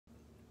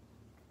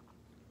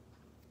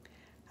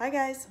Hi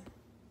guys.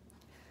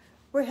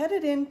 We're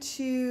headed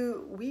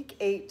into week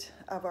 8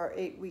 of our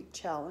 8-week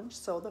challenge,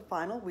 so the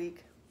final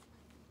week.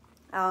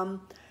 And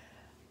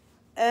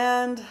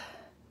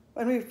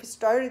when we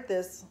started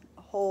this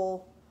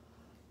whole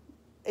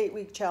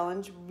 8-week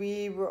challenge,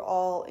 we were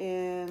all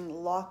in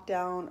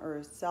lockdown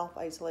or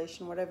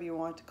self-isolation, whatever you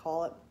want to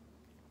call it,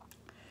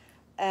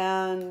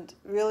 and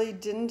really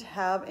didn't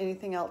have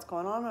anything else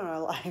going on in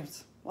our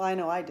lives. Well, I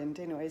know I didn't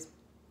anyways.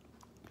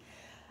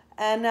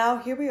 And now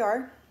here we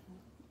are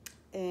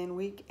in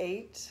week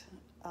 8.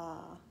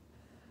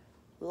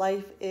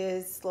 Life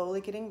is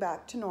slowly getting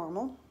back to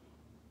normal,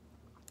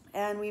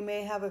 and we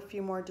may have a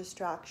few more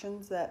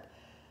distractions that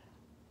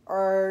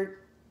are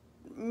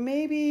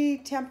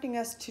maybe tempting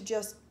us to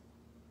just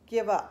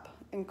give up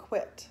and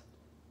quit,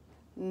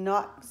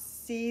 not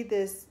see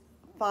this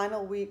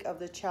final week of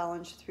the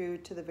challenge through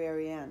to the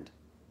very end.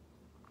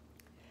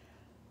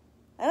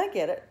 And I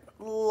get it.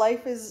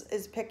 Life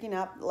is picking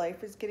up.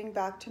 Life is getting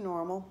back to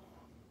normal.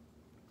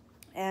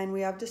 And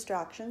we have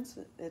distractions.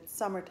 It's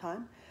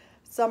summertime.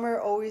 Summer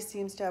always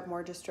seems to have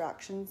more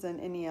distractions than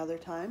any other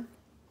time.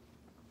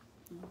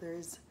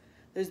 There's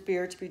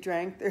beer to be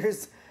drank.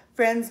 There's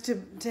friends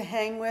to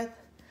hang with.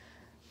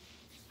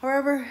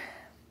 However,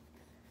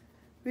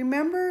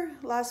 remember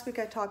last week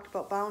I talked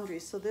about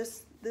boundaries. So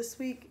this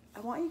week I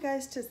want you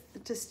guys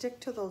to stick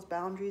to those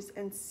boundaries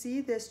and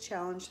see this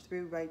challenge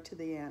through right to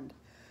the end.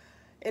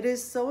 It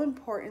is so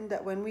important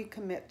that when we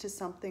commit to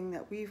something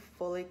that we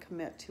fully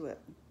commit to it.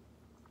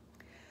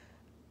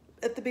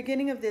 At the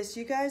beginning of this,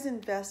 you guys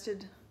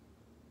invested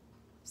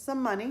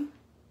some money,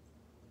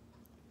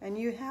 and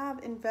you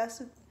have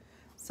invested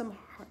some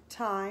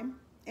time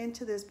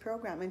into this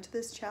program, into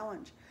this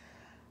challenge.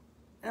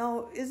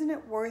 Now, isn't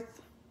it worth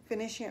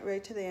finishing it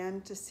right to the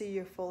end to see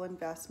your full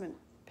investment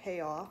pay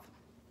off?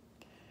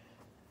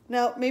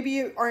 Now, maybe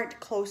you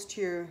aren't close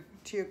to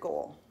your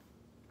goal,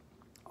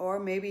 or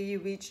maybe you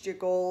reached your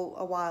goal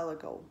a while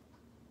ago.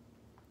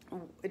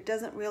 It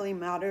doesn't really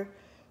matter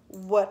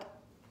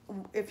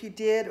if you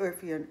did, or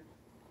if you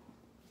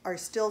are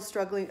still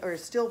struggling or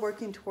still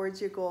working towards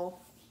your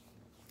goal.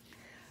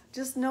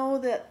 Just know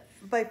that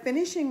by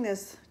finishing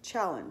this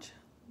challenge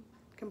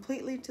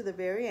completely to the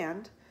very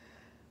end,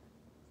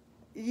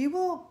 you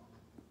will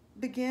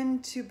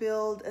begin to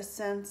build a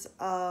sense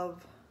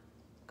of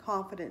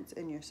confidence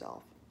in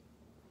yourself.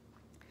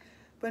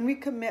 When we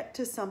commit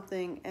to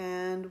something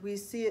and we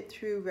see it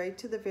through right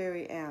to the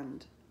very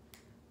end,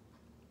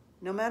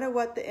 no matter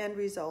what the end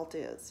result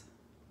is,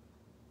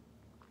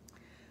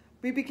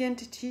 we begin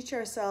to teach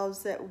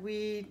ourselves that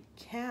we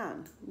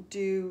can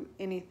do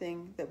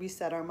anything that we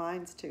set our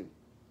minds to.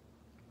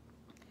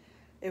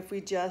 If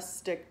we just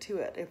stick to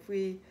it, if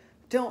we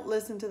don't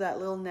listen to that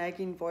little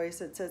nagging voice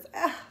that says,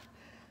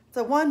 it's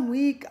a 1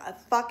 week,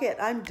 fuck it,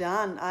 I'm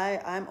done,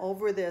 I'm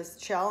over this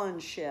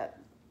challenge shit.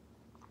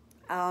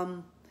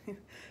 Don't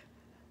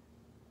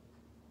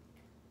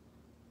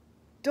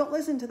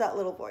listen to that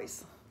little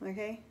voice,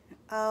 okay?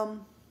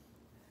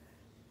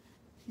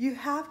 You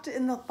have to,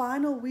 in the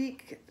final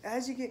week,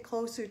 as you get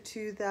closer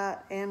to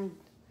that end,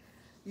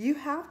 you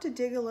have to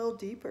dig a little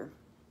deeper,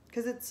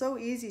 because it's so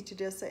easy to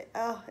just say,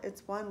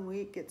 it's 1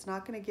 week, it's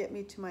not going to get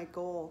me to my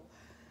goal.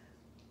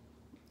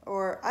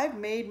 Or, I've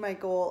made my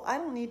goal, I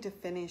don't need to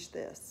finish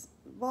this.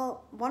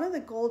 Well, one of the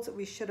goals that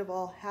we should have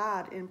all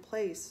had in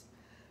place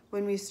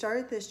when we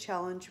started this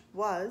challenge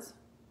was,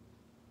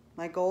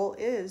 my goal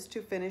is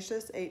to finish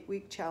this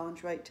 8-week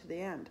challenge right to the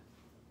end.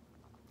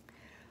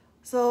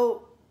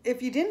 So,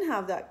 if you didn't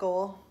have that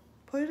goal,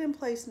 put it in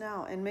place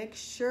now and make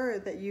sure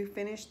that you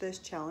finish this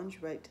challenge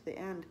right to the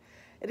end.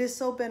 It is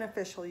so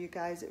beneficial, you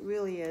guys. It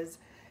really is.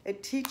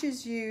 It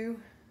teaches you,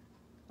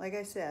 like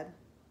I said,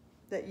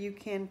 that you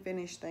can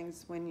finish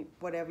things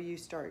whatever you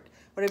start.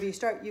 Whatever you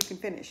start, you can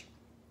finish.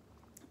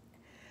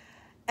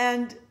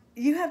 And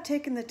you have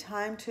taken the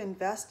time to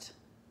invest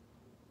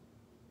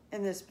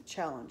in this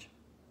challenge.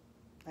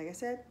 Like I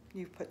said,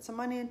 you've put some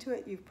money into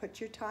it. You've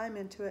put your time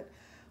into it.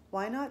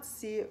 Why not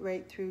see it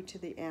right through to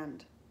the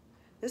end?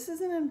 This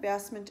is an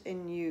investment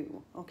in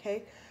you,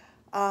 okay?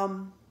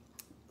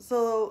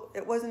 So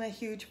it wasn't a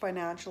huge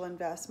financial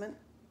investment.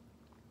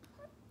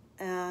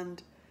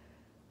 And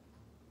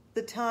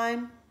the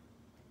time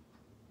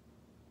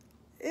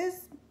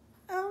is,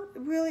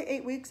 really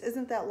 8 weeks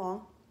isn't that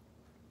long.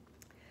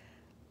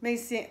 May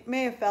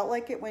have felt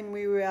like it when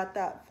we were at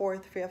that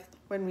 4th, 5th,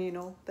 when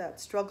that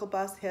struggle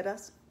bus hit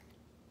us.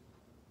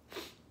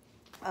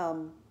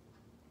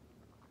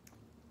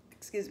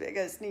 Excuse me, I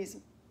gotta sneeze.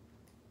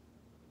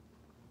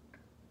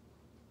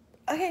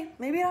 Okay,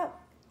 maybe not.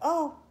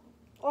 Oh,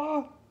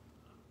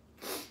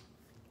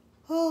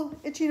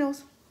 itchy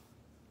nose.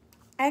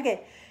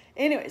 Okay,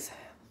 anyways,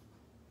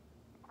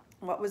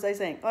 what was I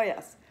saying? Oh,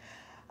 yes.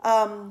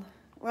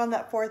 We're on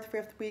that 4th,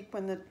 5th week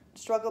when the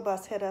struggle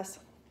bus hit us.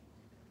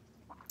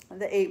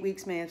 The 8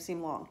 weeks may have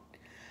seemed long.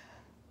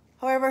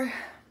 However,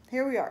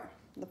 here we are,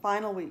 the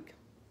final week.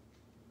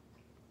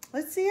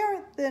 Let's see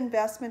the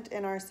investment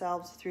in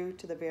ourselves through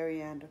to the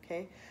very end,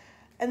 okay?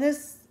 And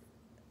this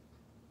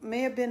may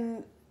have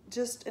been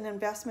just an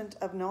investment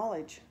of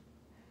knowledge,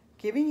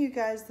 giving you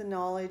guys the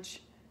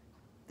knowledge,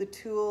 the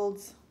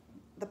tools,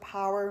 the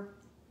power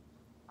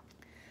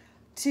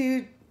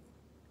to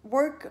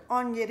work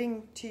on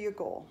getting to your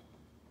goal.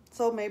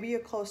 So maybe you're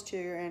close to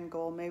your end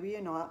goal, maybe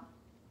you're not.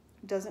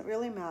 It doesn't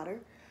really matter.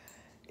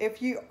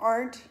 If you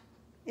aren't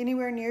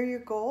anywhere near your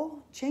goal,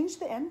 change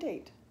the end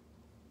date.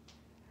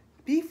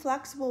 Be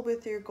flexible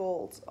with your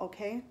goals,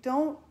 okay?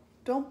 Don't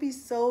be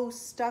so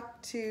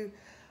stuck to,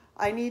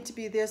 I need to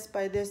be this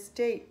by this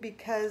date,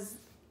 because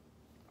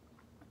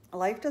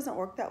life doesn't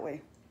work that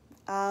way.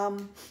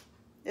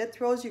 It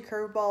throws you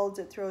curveballs,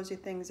 it throws you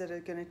things that are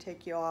going to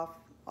take you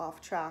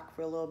off track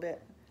for a little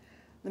bit.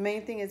 The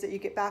main thing is that you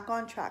get back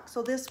on track.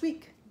 So this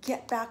week,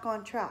 get back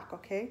on track,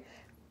 okay?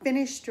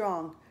 Finish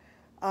strong.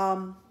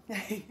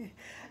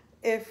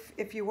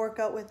 If you work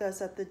out with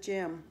us at the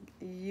gym,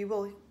 you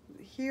will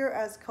hear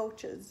as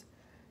coaches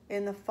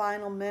in the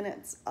final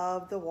minutes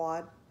of the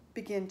WOD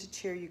begin to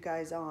cheer you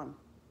guys on.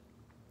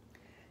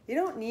 You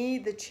don't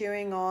need the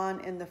cheering on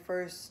in the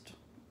first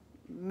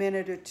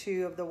minute or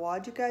two of the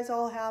WOD. You guys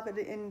all have it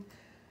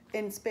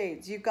in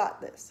spades. You got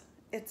this.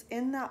 It's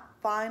in that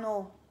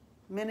final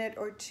minute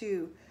or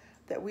two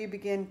that we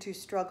begin to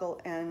struggle,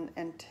 and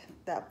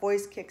that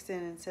voice kicks in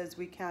and says,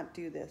 we can't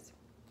do this.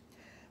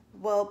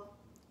 Well,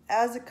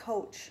 as a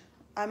coach,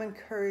 I'm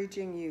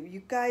encouraging you.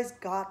 You guys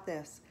got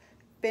this.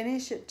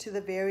 Finish it to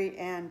the very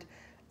end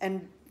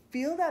and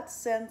feel that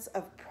sense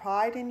of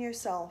pride in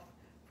yourself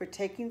for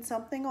taking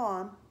something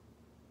on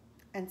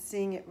and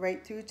seeing it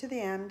right through to the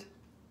end,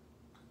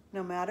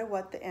 no matter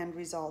what the end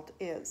result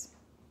is.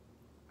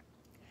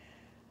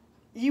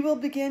 You will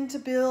begin to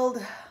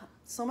build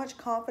so much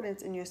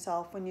confidence in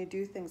yourself when you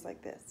do things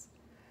like this,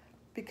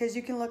 because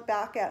you can look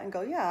back at it and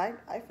go, yeah,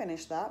 I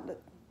finished that.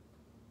 It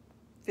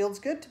feels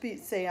good to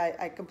say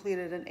I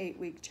completed an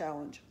 8-week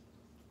challenge.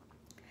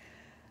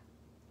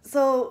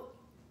 So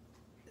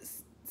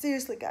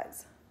seriously,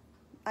 guys,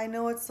 I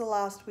know it's the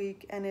last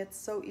week and it's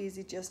so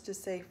easy just to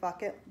say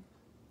fuck it,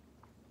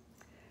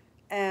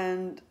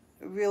 and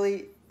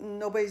really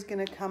nobody's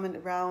going to come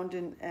around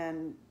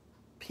and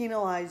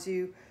penalize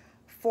you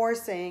for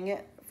saying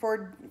it,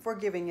 for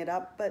giving it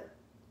up. But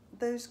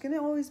there's going to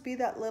always be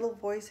that little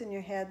voice in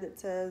your head that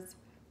says,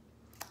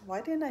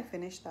 why didn't I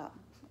finish that?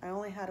 I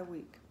only had a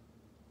week.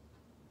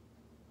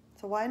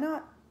 So why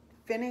not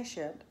finish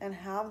it and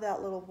have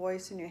that little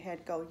voice in your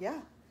head go, yeah,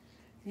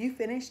 you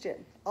finished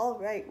it. All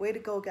right, way to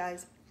go,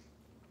 guys.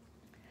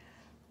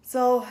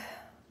 So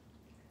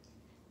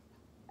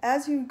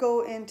as you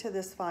go into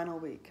this final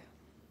week,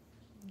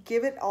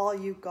 give it all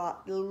you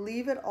got.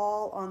 Leave it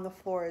all on the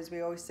floor, as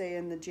we always say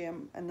in the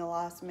gym, in the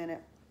last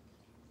minute.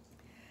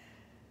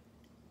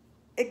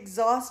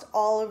 Exhaust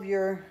all of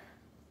your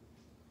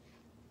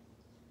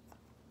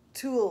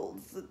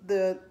tools,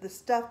 the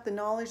stuff, the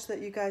knowledge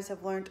that you guys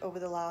have learned over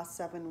the last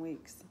 7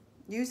 weeks.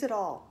 Use it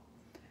all.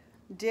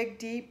 Dig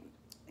deep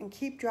and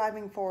keep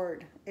driving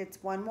forward.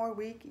 It's one more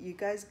week. You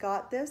guys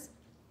got this.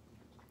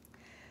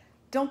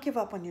 Don't give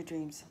up on your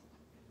dreams.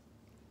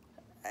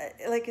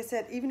 Like I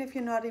said, even if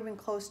you're not even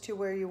close to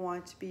where you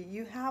want to be,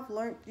 you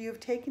have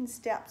taken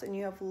steps and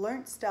you have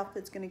learned stuff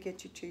that's going to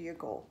get you to your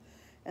goal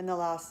in the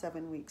last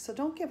 7 weeks. So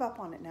don't give up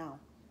on it now.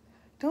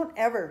 Don't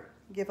ever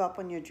give up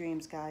on your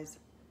dreams, guys.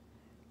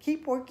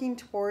 Keep working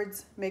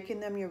towards making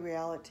them your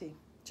reality.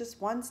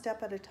 Just one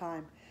step at a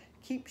time.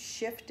 Keep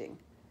shifting.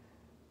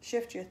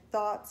 Shift your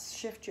thoughts,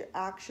 shift your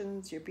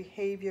actions, your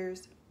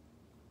behaviors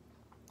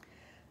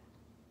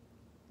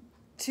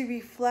to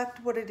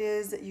reflect what it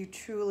is that you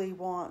truly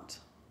want.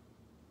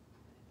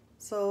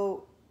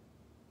 So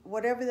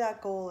whatever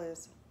that goal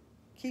is,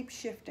 keep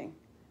shifting,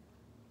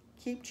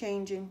 keep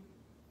changing.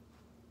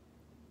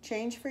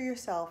 Change for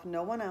yourself,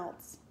 no one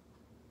else.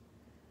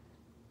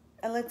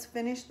 And let's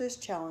finish this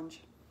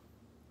challenge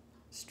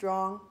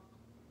strong,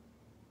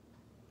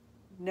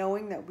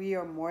 knowing that we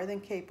are more than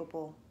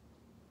capable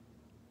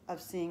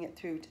of seeing it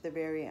through to the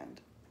very end.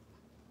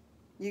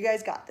 You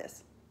guys got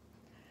this.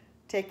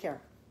 Take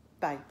care.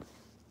 Bye.